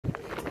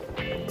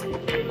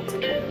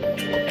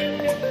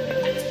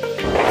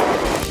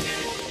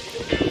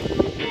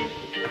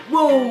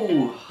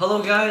Whoa!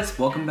 Hello guys,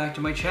 welcome back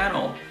to my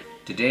channel.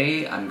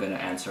 Today I'm going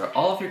to answer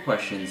all of your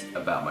questions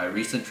about my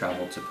recent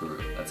travel to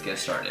Peru. Let's get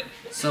started.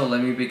 So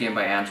let me begin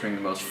by answering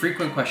the most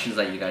frequent questions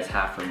that you guys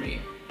have for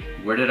me.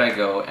 Where did I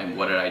go and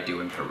what did I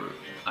do in Peru?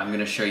 I'm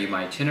going to show you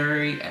my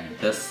itinerary and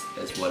this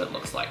is what it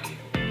looks like.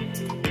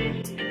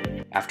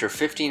 After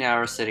 15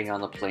 hours sitting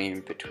on the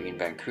plane between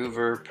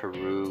Vancouver,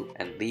 Peru,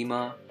 and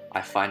Lima, I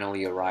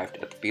finally arrived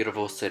at the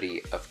beautiful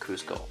city of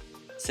Cusco.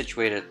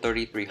 Situated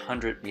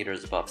 3,300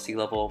 meters above sea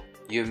level,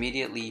 you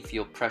immediately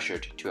feel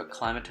pressured to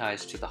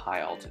acclimatize to the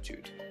high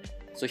altitude.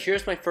 So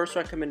here's my first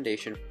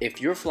recommendation. If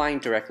you're flying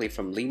directly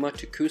from Lima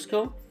to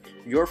Cusco,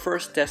 your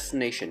first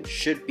destination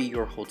should be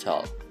your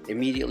hotel.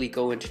 Immediately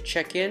go into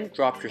check-in,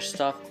 drop your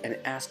stuff, and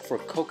ask for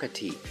Coca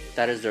tea.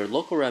 That is their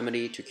local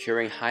remedy to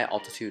curing high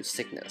altitude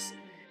sickness.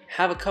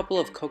 Have a couple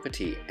of Coca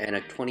tea and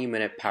a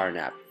 20-minute power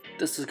nap.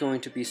 This is going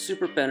to be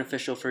super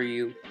beneficial for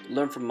you.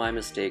 Learn from my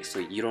mistakes so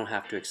you don't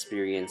have to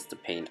experience the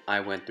pain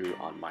I went through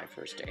on my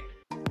first day.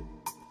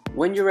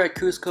 When you're at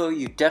Cusco,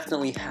 you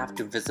definitely have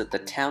to visit the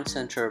town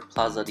center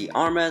Plaza de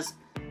Armas,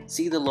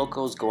 see the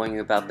locals going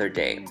about their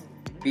day.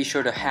 Be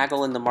sure to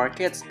haggle in the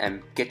markets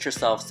and get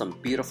yourself some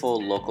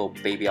beautiful local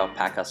baby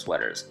alpaca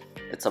sweaters.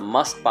 It's a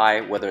must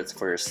buy whether it's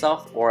for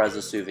yourself or as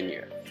a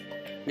souvenir.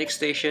 Next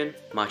station,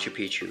 Machu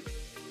Picchu.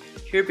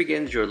 Here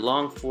begins your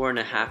long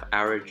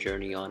 4.5-hour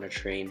journey on a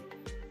train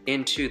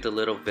into the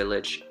little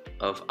village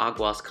of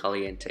Aguas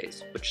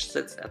Calientes, which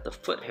sits at the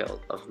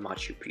foothill of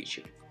Machu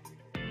Picchu.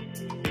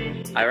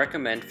 I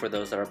recommend for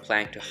those that are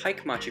planning to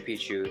hike Machu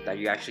Picchu that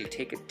you actually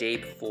take a day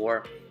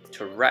before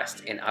to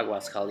rest in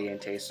Aguas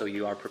Calientes so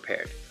you are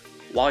prepared.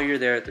 While you're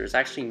there, there's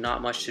actually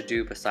not much to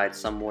do besides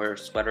somewhere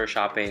sweater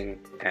shopping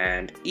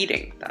and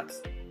eating.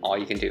 That's all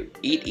you can do.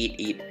 Eat, eat,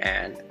 eat,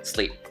 and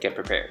sleep. Get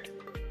prepared.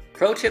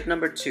 Pro tip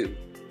number 2.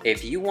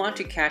 If you want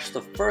to catch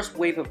the first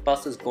wave of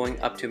buses going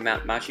up to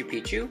Mount Machu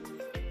Picchu,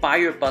 buy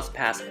your bus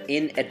pass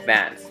in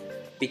advance.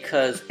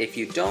 Because if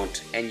you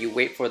don't and you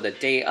wait for the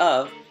day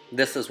of,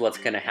 this is what's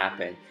going to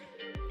happen.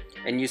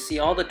 And you see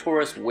all the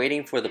tourists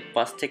waiting for the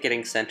bus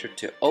ticketing center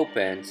to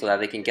open so that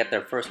they can get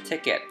their first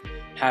ticket.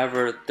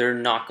 However, they're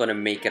not going to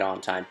make it on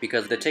time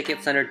because the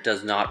ticket center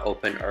does not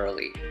open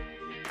early.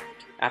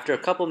 After a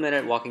couple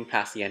minutes walking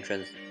past the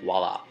entrance,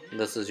 voila,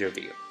 this is your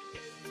view.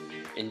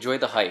 Enjoy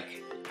the hike.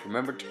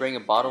 Remember to bring a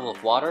bottle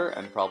of water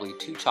and probably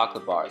 2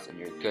 chocolate bars and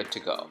you're good to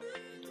go.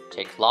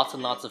 Take lots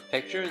and lots of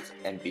pictures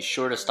and be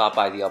sure to stop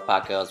by the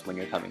alpacas when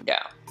you're coming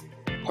down.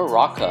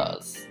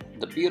 Paracas,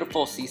 the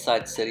beautiful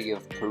seaside city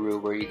of Peru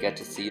where you get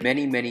to see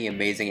many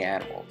amazing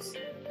animals.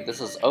 This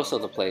is also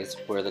the place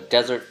where the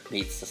desert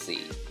meets the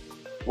sea.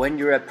 When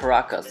you're at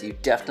Paracas, you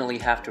definitely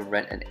have to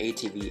rent an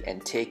ATV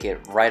and take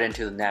it right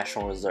into the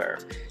National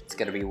Reserve. It's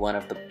going to be one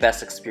of the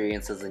best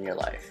experiences in your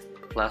life.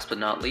 Last but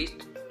not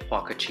least,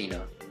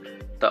 Huacachina,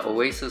 the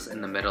oasis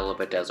in the middle of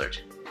a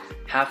desert.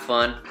 Have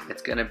fun,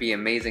 it's gonna be an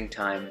amazing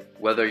time,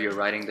 whether you're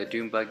riding the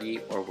dune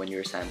buggy or when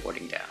you're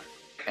sandboarding down.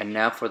 And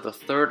now for the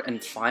third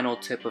and final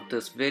tip of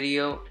this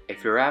video,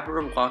 if you're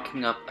ever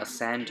walking up a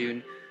sand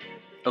dune,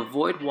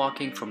 avoid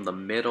walking from the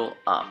middle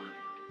up,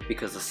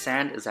 because the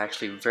sand is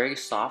actually very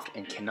soft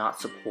and cannot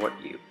support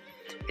you.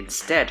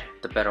 Instead,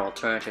 the better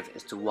alternative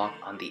is to walk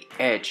on the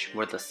edge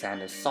where the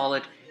sand is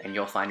solid and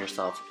you'll find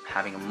yourself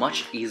having a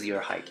much easier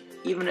hike.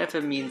 Even if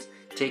it means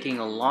taking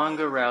a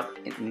longer route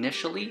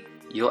initially,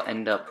 you'll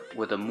end up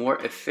with a more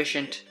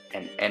efficient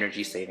and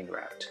energy-saving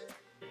route.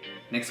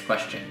 Next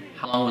question,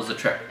 how long was the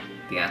trip?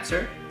 The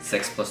answer,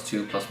 6 +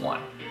 2 +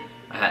 1.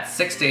 I had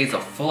 6 days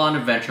of full-on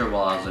adventure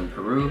while I was in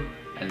Peru,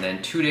 and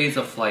then 2 days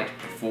of flight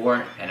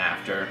before and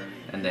after,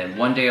 and then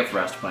 1 day of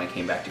rest when I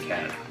came back to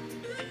Canada.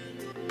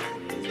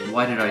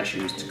 Why did I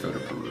choose to go to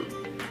Peru?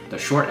 The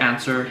short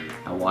answer,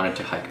 I wanted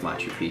to hike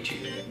Machu Picchu.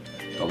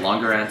 The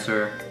longer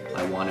answer,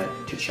 I wanted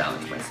to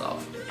challenge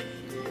myself.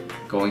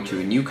 Going to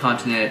a new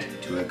continent,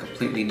 to a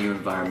completely new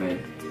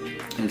environment,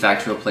 in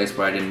fact to a place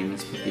where I didn't even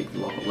speak the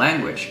local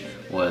language,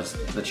 was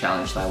the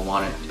challenge that I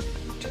wanted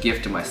to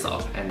give to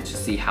myself and to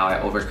see how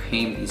I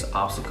overcame these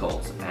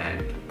obstacles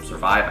and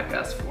survive, I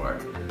guess, for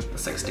the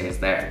 6 days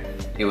there.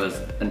 It was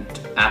an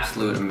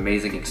absolute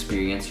amazing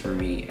experience for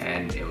me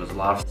and it was a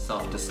lot of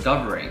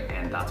self-discovering,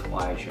 and that's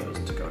why I chose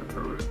to go to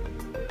Peru.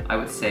 I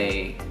would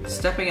say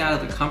stepping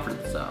out of the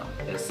comfort zone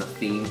is the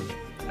theme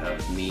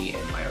of me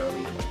in my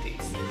early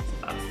 20s. So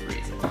that's the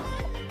reason.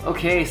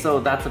 Okay, so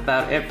that's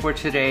about it for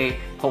today.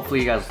 Hopefully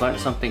you guys learned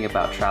something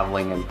about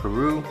traveling in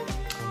Peru.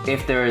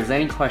 If there is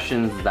any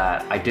questions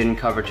that I didn't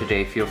cover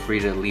today, feel free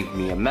to leave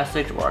me a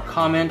message or a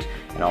comment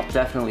and I'll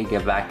definitely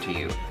get back to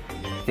you.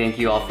 Thank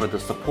you all for the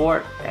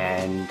support,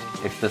 and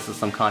if this is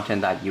some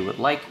content that you would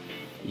like,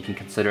 you can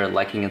consider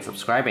liking and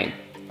subscribing.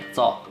 That's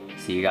all.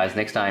 See you guys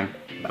next time.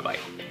 Bye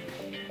bye.